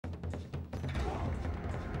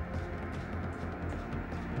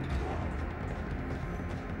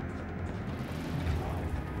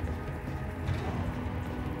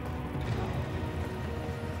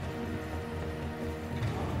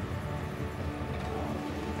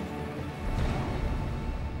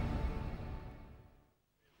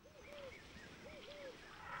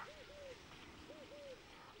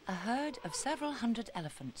herd of several hundred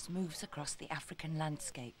elephants moves across the African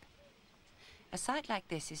landscape. A sight like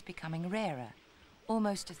this is becoming rarer,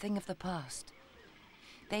 almost a thing of the past.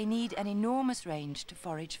 They need an enormous range to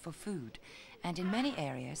forage for food, and in many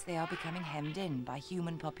areas they are becoming hemmed in by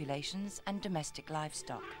human populations and domestic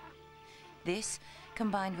livestock. This,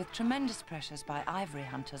 combined with tremendous pressures by ivory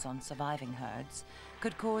hunters on surviving herds,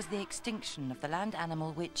 could cause the extinction of the land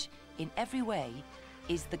animal which, in every way,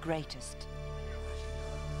 is the greatest.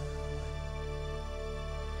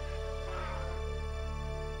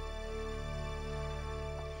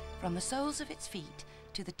 From the soles of its feet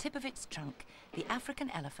to the tip of its trunk, the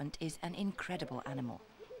African elephant is an incredible animal.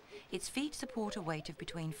 Its feet support a weight of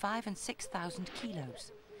between 5,000 and 6,000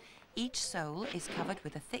 kilos. Each sole is covered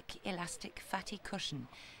with a thick, elastic, fatty cushion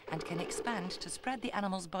and can expand to spread the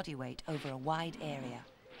animal's body weight over a wide area.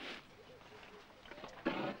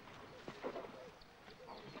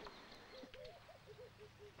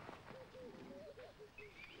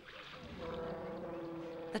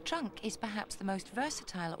 The trunk is perhaps the most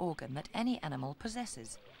versatile organ that any animal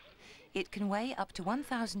possesses. It can weigh up to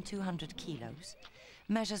 1,200 kilos,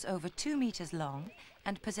 measures over 2 meters long,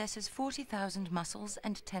 and possesses 40,000 muscles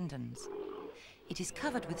and tendons. It is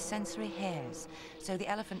covered with sensory hairs, so the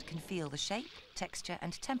elephant can feel the shape, texture,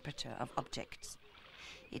 and temperature of objects.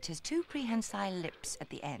 It has 2 prehensile lips at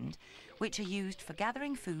the end, which are used for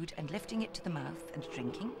gathering food and lifting it to the mouth and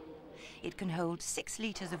drinking. It can hold 6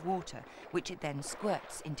 liters of water, which it then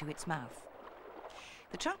squirts into its mouth.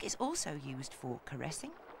 The trunk is also used for caressing,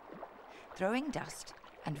 throwing dust,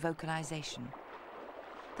 and vocalization.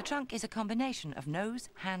 The trunk is a combination of nose,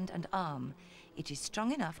 hand, and arm. It is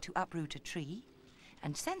strong enough to uproot a tree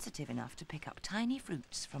and sensitive enough to pick up tiny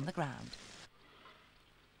fruits from the ground.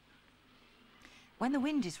 When the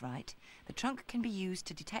wind is right, the trunk can be used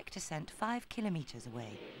to detect a scent 5 kilometers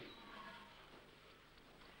away.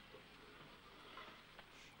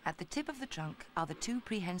 At the tip of the trunk are the 2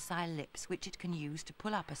 prehensile lips, which it can use to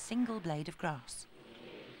pull up a single blade of grass.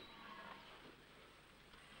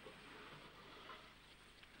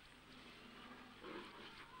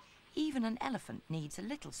 Even an elephant needs a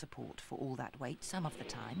little support for all that weight some of the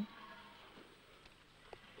time.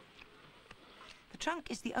 The trunk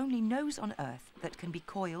is the only nose on Earth that can be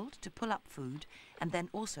coiled to pull up food and then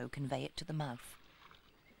also convey it to the mouth.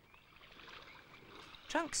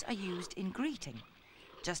 Trunks are used in greeting.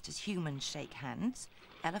 Just as humans shake hands,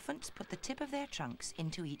 elephants put the tip of their trunks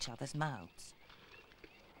into each other's mouths.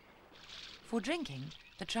 For drinking,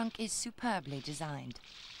 the trunk is superbly designed.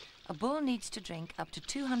 A bull needs to drink up to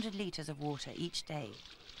 200 liters of water each day.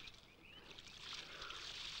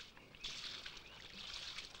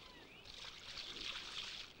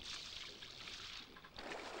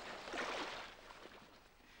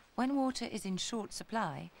 When water is in short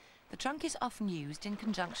supply, the trunk is often used in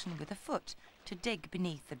conjunction with a foot to dig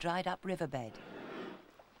beneath the dried-up riverbed.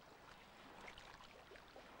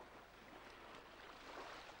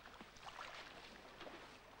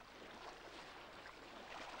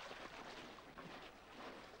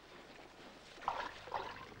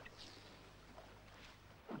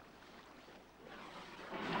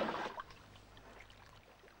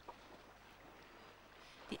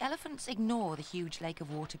 The elephants ignore the huge lake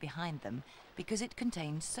of water behind them because it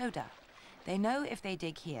contains soda. They know if they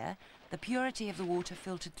dig here, the purity of the water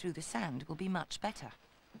filtered through the sand will be much better.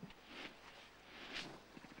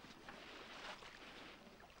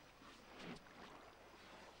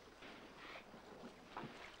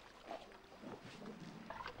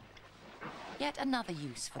 Yet another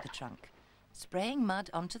use for the trunk, spraying mud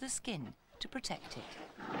onto the skin to protect it.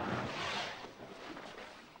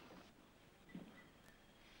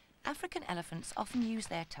 African elephants often use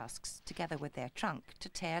their tusks, together with their trunk, to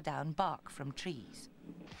tear down bark from trees.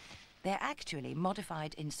 They're actually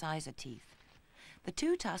modified incisor teeth. The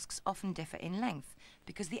 2 tusks often differ in length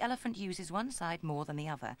because the elephant uses one side more than the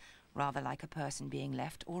other, rather like a person being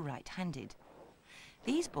left or right-handed.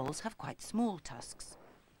 These bulls have quite small tusks.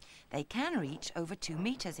 They can reach over 2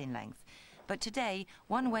 meters in length, but today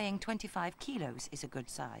one weighing 25 kilos is a good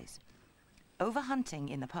size.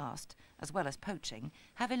 Overhunting in the past, as well as poaching,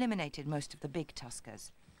 have eliminated most of the big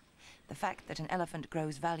tuskers. The fact that an elephant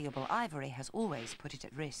grows valuable ivory has always put it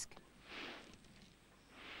at risk.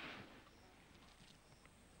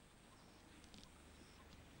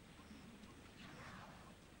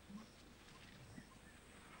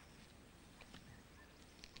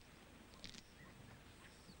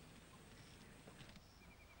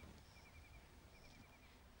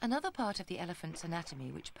 Another part of the elephant's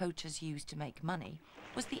anatomy which poachers used to make money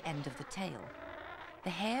was the end of the tail. The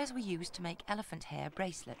hairs were used to make elephant hair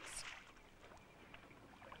bracelets.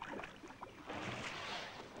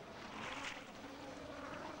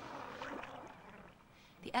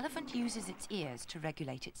 The elephant uses its ears to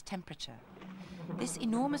regulate its temperature. This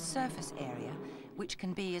enormous surface area, which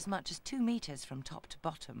can be as much as 2 meters from top to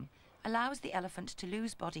bottom, allows the elephant to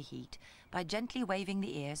lose body heat by gently waving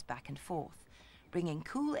the ears back and forth, bringing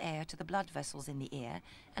cool air to the blood vessels in the ear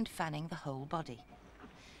and fanning the whole body.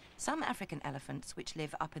 Some African elephants, which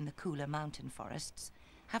live up in the cooler mountain forests,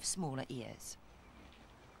 have smaller ears.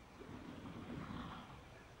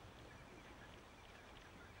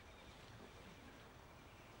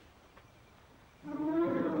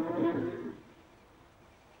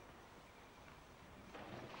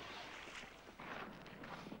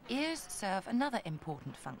 Ears serve another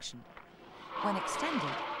important function. When extended,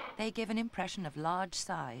 they give an impression of large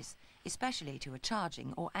size, especially to a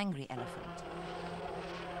charging or angry elephant.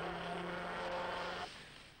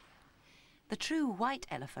 The true white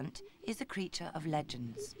elephant is a creature of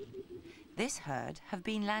legends. This herd have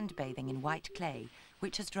been land bathing in white clay,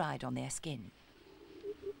 which has dried on their skin.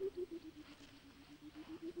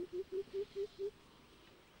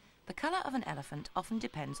 The colour of an elephant often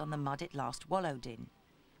depends on the mud it last wallowed in.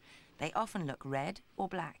 They often look red or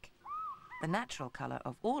black. The natural colour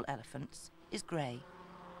of all elephants is grey.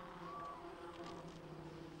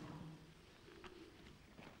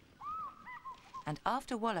 And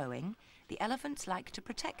after wallowing, the elephants like to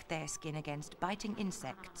protect their skin against biting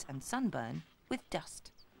insects and sunburn with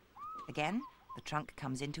dust. Again, the trunk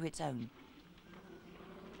comes into its own.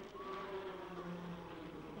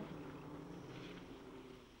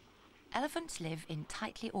 Elephants live in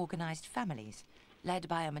tightly organised families, led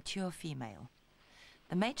by a mature female.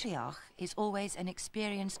 The matriarch is always an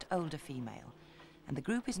experienced older female, and the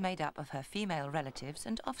group is made up of her female relatives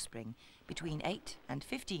and offspring, between 8 and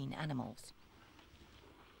 15 animals.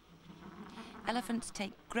 Elephants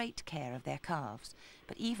take great care of their calves,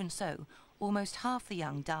 but even so, almost half the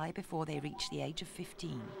young die before they reach the age of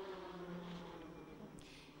 15.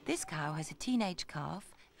 This cow has a teenage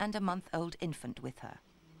calf and a month-old infant with her.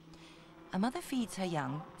 A mother feeds her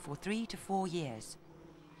young for 3 to 4 years.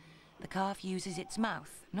 The calf uses its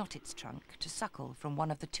mouth, not its trunk, to suckle from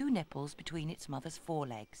one of the 2 nipples between its mother's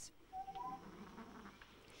forelegs.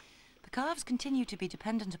 The calves continue to be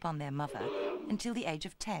dependent upon their mother until the age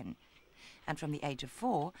of 10, and from the age of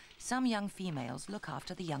 4, some young females look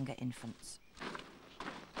after the younger infants.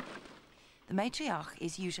 The matriarch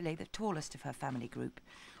is usually the tallest of her family group,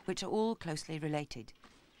 which are all closely related.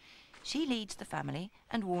 She leads the family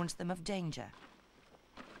and warns them of danger.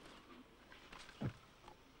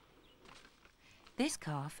 This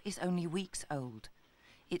calf is only weeks old.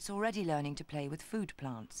 It's already learning to play with food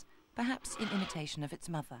plants, perhaps in imitation of its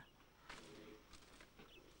mother.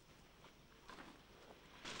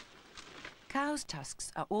 Cows'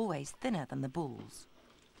 tusks are always thinner than the bull's.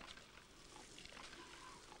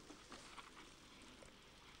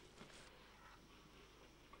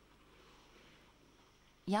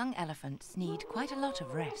 Young elephants need quite a lot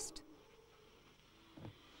of rest.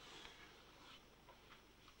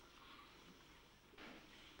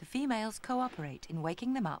 The females cooperate in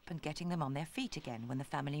waking them up and getting them on their feet again when the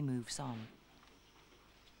family moves on.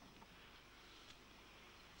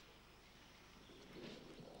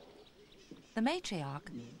 The matriarch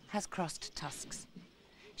has crossed tusks.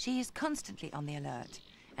 She is constantly on the alert,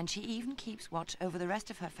 and she even keeps watch over the rest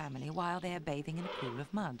of her family while they are bathing in a pool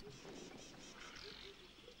of mud.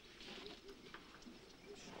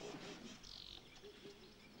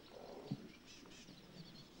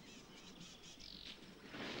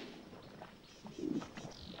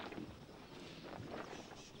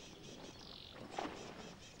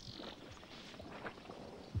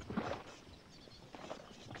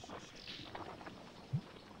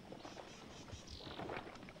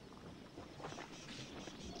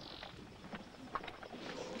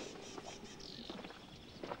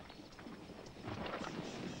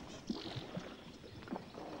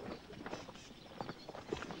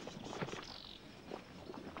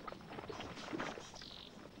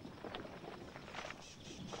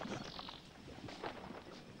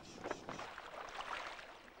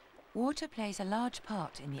 Water plays a large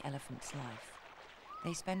part in the elephant's life.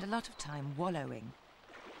 They spend a lot of time wallowing.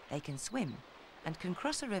 They can swim and can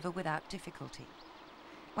cross a river without difficulty.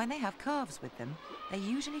 When they have calves with them, they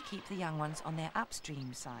usually keep the young ones on their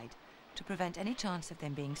upstream side to prevent any chance of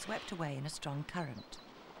them being swept away in a strong current.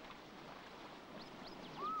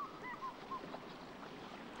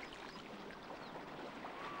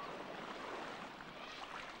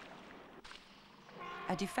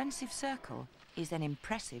 A defensive circle is an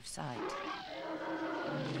impressive sight.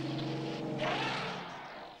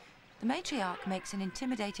 The matriarch makes an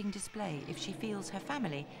intimidating display if she feels her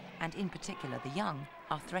family, and in particular the young,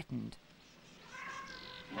 are threatened.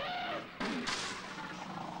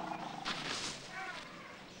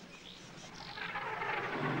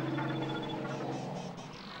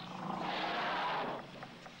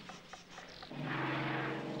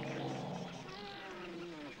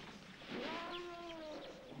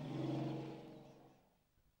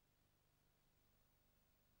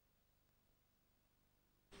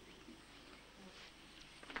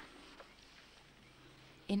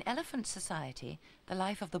 In elephant society, the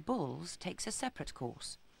life of the bulls takes a separate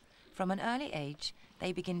course. From an early age,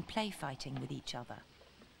 they begin play fighting with each other.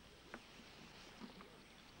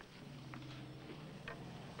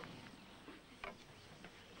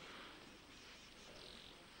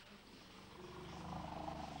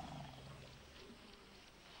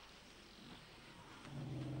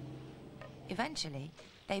 Eventually,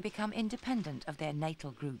 they become independent of their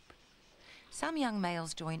natal group. Some young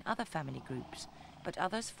males join other family groups, but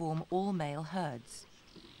others form all-male herds.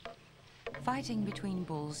 Fighting between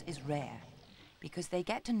bulls is rare, because they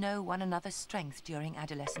get to know one another's strength during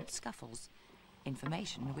adolescent scuffles,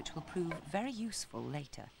 information which will prove very useful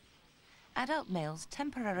later. Adult males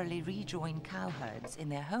temporarily rejoin cow herds in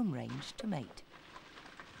their home range to mate.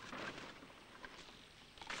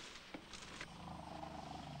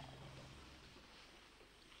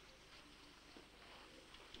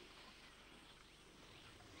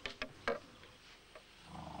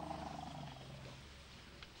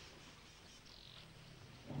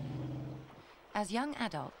 As young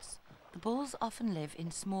adults, the bulls often live in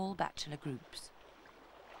small bachelor groups.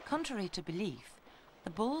 Contrary to belief, the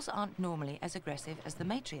bulls aren't normally as aggressive as the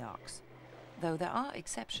matriarchs, though there are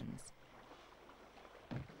exceptions.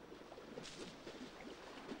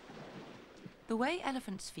 The way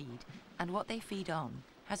elephants feed and what they feed on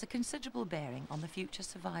has a considerable bearing on the future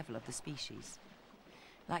survival of the species.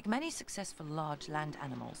 Like many successful large land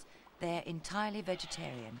animals, they're entirely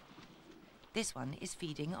vegetarian. This one is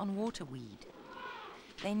feeding on waterweed.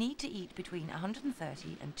 They need to eat between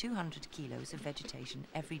 130 and 200 kilos of vegetation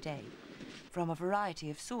every day, from a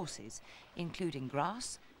variety of sources, including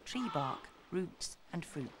grass, tree bark, roots and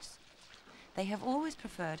fruits. They have always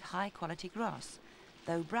preferred high-quality grass,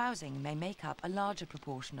 though browsing may make up a larger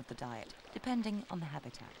proportion of the diet, depending on the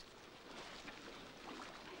habitat.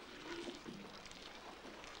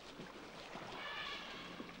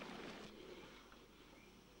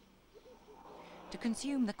 To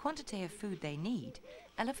consume the quantity of food they need,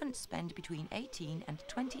 elephants spend between 18 and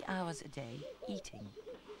 20 hours a day eating.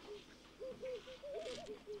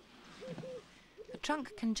 The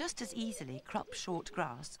trunk can just as easily crop short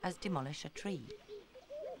grass as demolish a tree.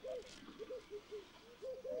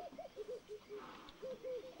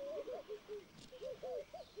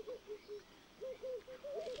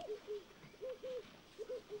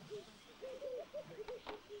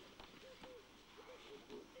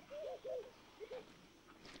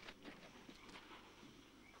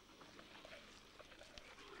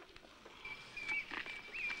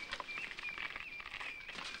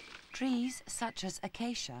 Trees such as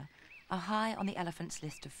acacia are high on the elephant's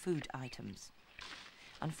list of food items.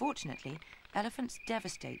 Unfortunately, elephants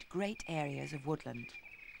devastate great areas of woodland.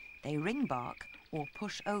 They ring bark or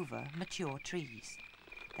push over mature trees.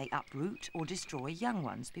 They uproot or destroy young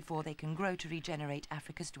ones before they can grow to regenerate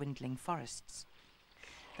Africa's dwindling forests.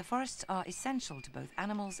 The forests are essential to both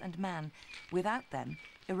animals and man. Without them,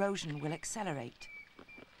 erosion will accelerate.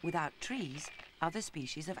 Without trees, other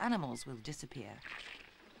species of animals will disappear.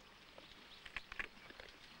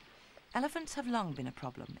 Elephants have long been a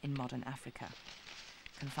problem in modern Africa.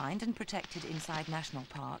 Confined and protected inside national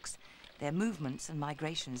parks, their movements and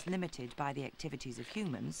migrations limited by the activities of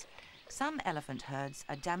humans, some elephant herds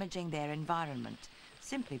are damaging their environment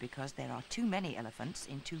simply because there are too many elephants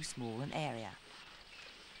in too small an area.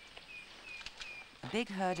 A big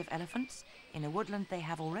herd of elephants in a woodland they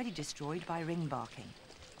have already destroyed by ring barking.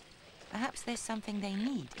 Perhaps there's something they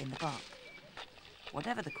need in the bark.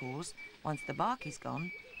 Whatever the cause, once the bark is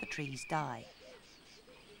gone, the trees die.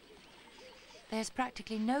 There's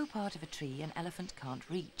practically no part of a tree an elephant can't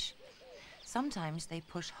reach. Sometimes they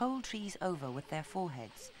push whole trees over with their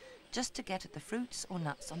foreheads, just to get at the fruits or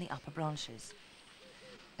nuts on the upper branches.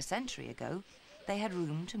 A century ago, they had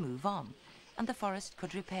room to move on, and the forest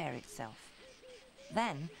could repair itself.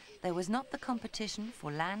 Then, there was not the competition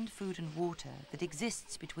for land, food and water that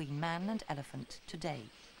exists between man and elephant today.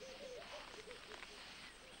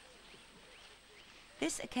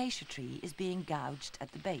 This acacia tree is being gouged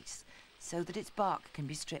at the base, so that its bark can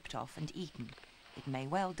be stripped off and eaten. It may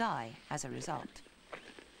well die as a result.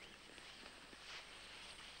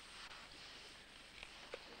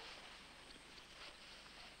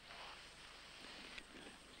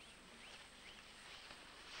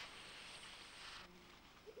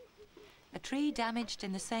 A tree damaged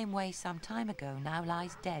in the same way some time ago now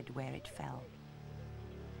lies dead where it fell.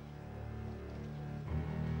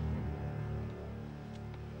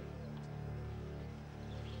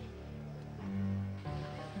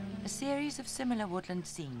 A series of similar woodland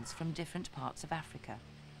scenes from different parts of Africa,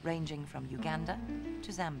 ranging from Uganda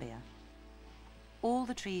to Zambia. All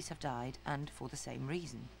the trees have died, and for the same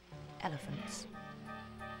reason: elephants.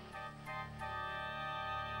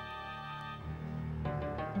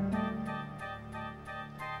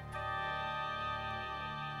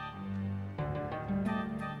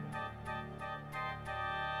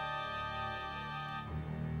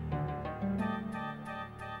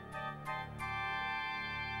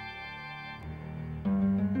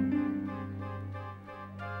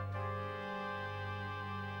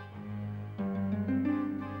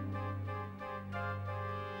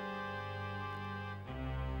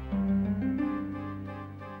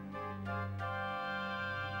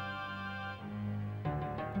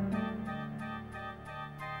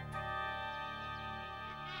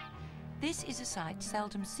 This is a sight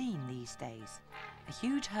seldom seen these days, a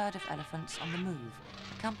huge herd of elephants on the move,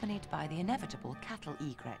 accompanied by the inevitable cattle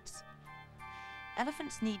egrets.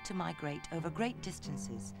 Elephants need to migrate over great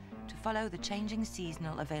distances to follow the changing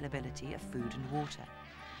seasonal availability of food and water.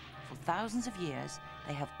 For thousands of years,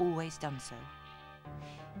 they have always done so.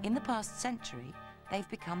 In the past century, they've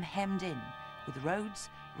become hemmed in with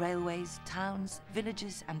roads, railways, towns,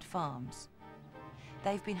 villages and farms.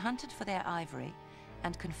 They've been hunted for their ivory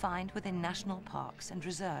and confined within national parks and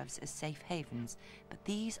reserves as safe havens, but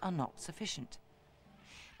these are not sufficient.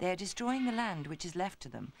 They are destroying the land which is left to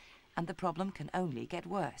them, and the problem can only get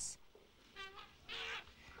worse.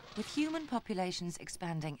 With human populations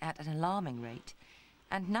expanding at an alarming rate,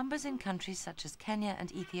 and numbers in countries such as Kenya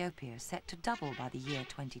and Ethiopia set to double by the year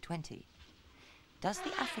 2020, does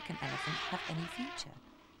the African elephant have any future,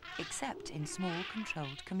 except in small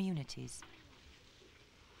controlled communities?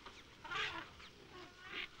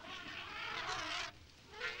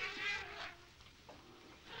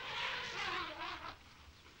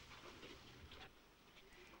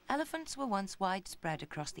 Elephants were once widespread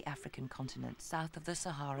across the African continent south of the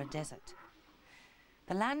Sahara Desert.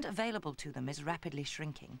 The land available to them is rapidly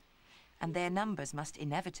shrinking, and their numbers must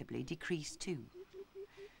inevitably decrease too.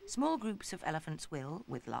 Small groups of elephants will,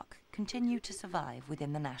 with luck, continue to survive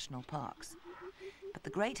within the national parks. But the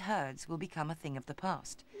great herds will become a thing of the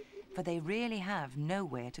past, for they really have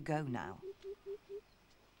nowhere to go now.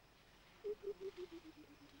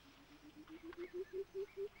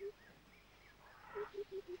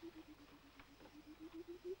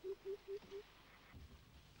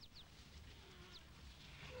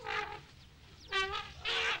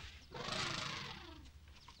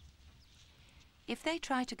 If they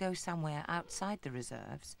try to go somewhere outside the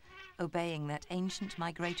reserves, obeying that ancient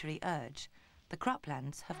migratory urge, the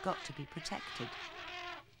croplands have got to be protected.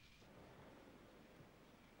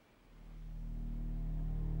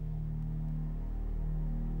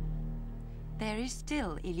 There is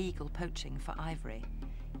still illegal poaching for ivory,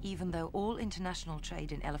 even though all international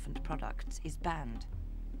trade in elephant products is banned.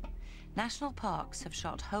 National parks have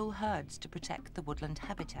shot whole herds to protect the woodland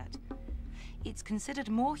habitat. It's considered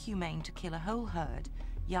more humane to kill a whole herd,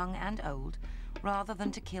 young and old, rather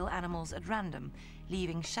than to kill animals at random,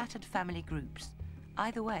 leaving shattered family groups.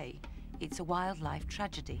 Either way, it's a wildlife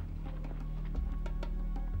tragedy.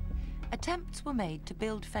 Attempts were made to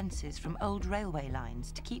build fences from old railway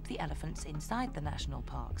lines to keep the elephants inside the national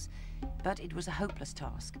parks, but it was a hopeless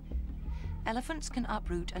task. Elephants can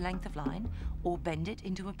uproot a length of line or bend it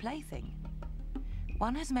into a plaything.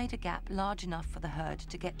 One has made a gap large enough for the herd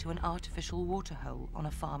to get to an artificial waterhole on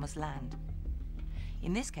a farmer's land.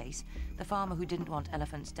 In this case, the farmer who didn't want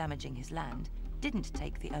elephants damaging his land didn't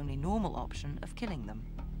take the only normal option of killing them.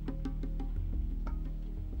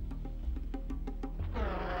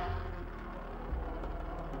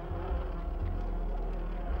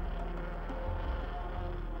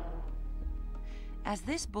 As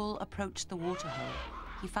this bull approached the waterhole,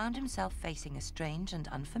 he found himself facing a strange and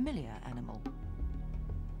unfamiliar animal.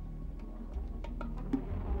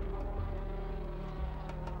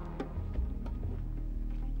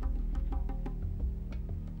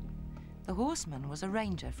 The horseman was a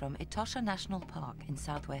ranger from Etosha National Park in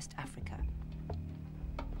southwest Africa.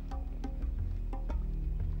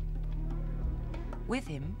 With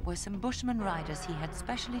him were some bushman riders he had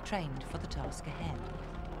specially trained for the task ahead.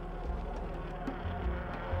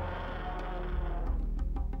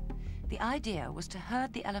 The idea was to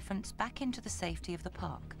herd the elephants back into the safety of the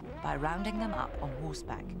park by rounding them up on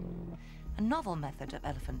horseback, a novel method of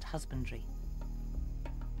elephant husbandry.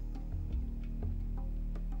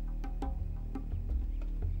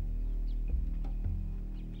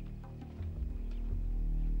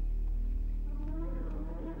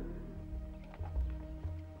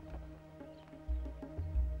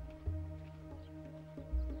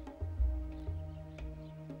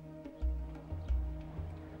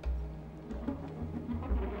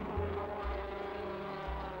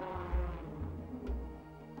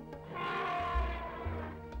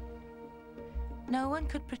 No one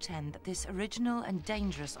could pretend that this original and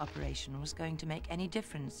dangerous operation was going to make any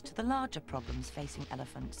difference to the larger problems facing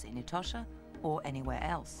elephants in Etosha or anywhere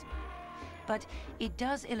else. But it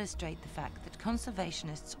does illustrate the fact that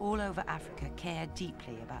conservationists all over Africa care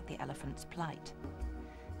deeply about the elephant's plight.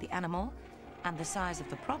 The animal and the size of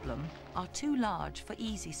the problem are too large for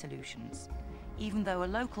easy solutions, even though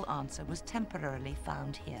a local answer was temporarily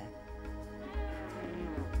found here.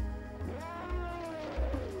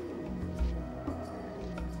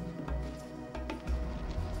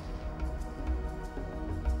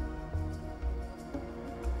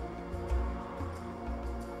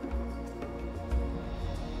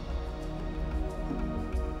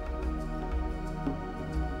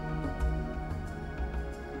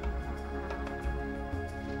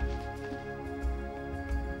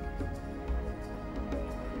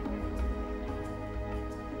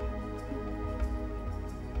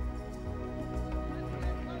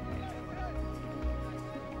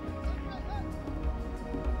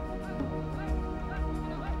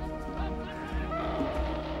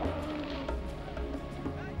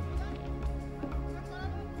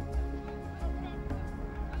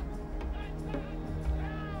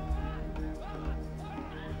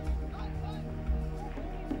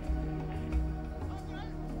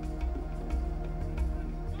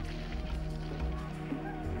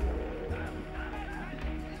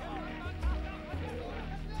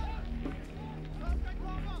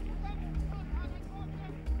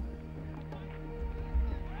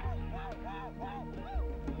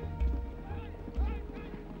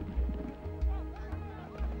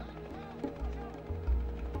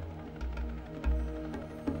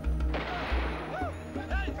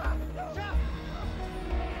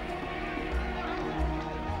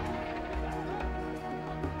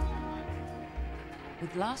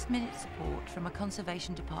 With last-minute support from a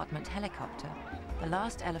Conservation Department helicopter, the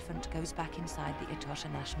last elephant goes back inside the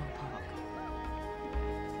Etosha National Park.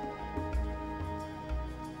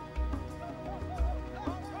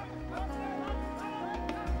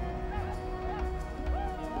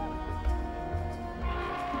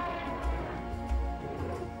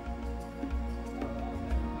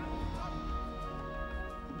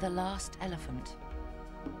 The last elephant.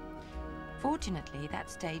 Fortunately, that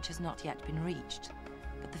stage has not yet been reached,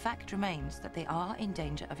 but the fact remains that they are in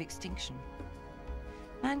danger of extinction.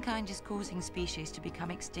 Mankind is causing species to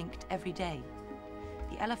become extinct every day.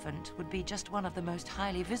 The elephant would be just one of the most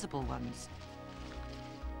highly visible ones.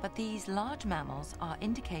 But these large mammals are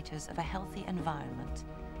indicators of a healthy environment,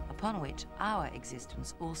 upon which our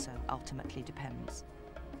existence also ultimately depends.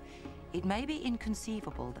 It may be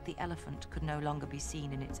inconceivable that the elephant could no longer be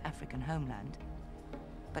seen in its African homeland,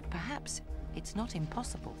 but perhaps it's not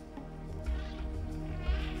impossible.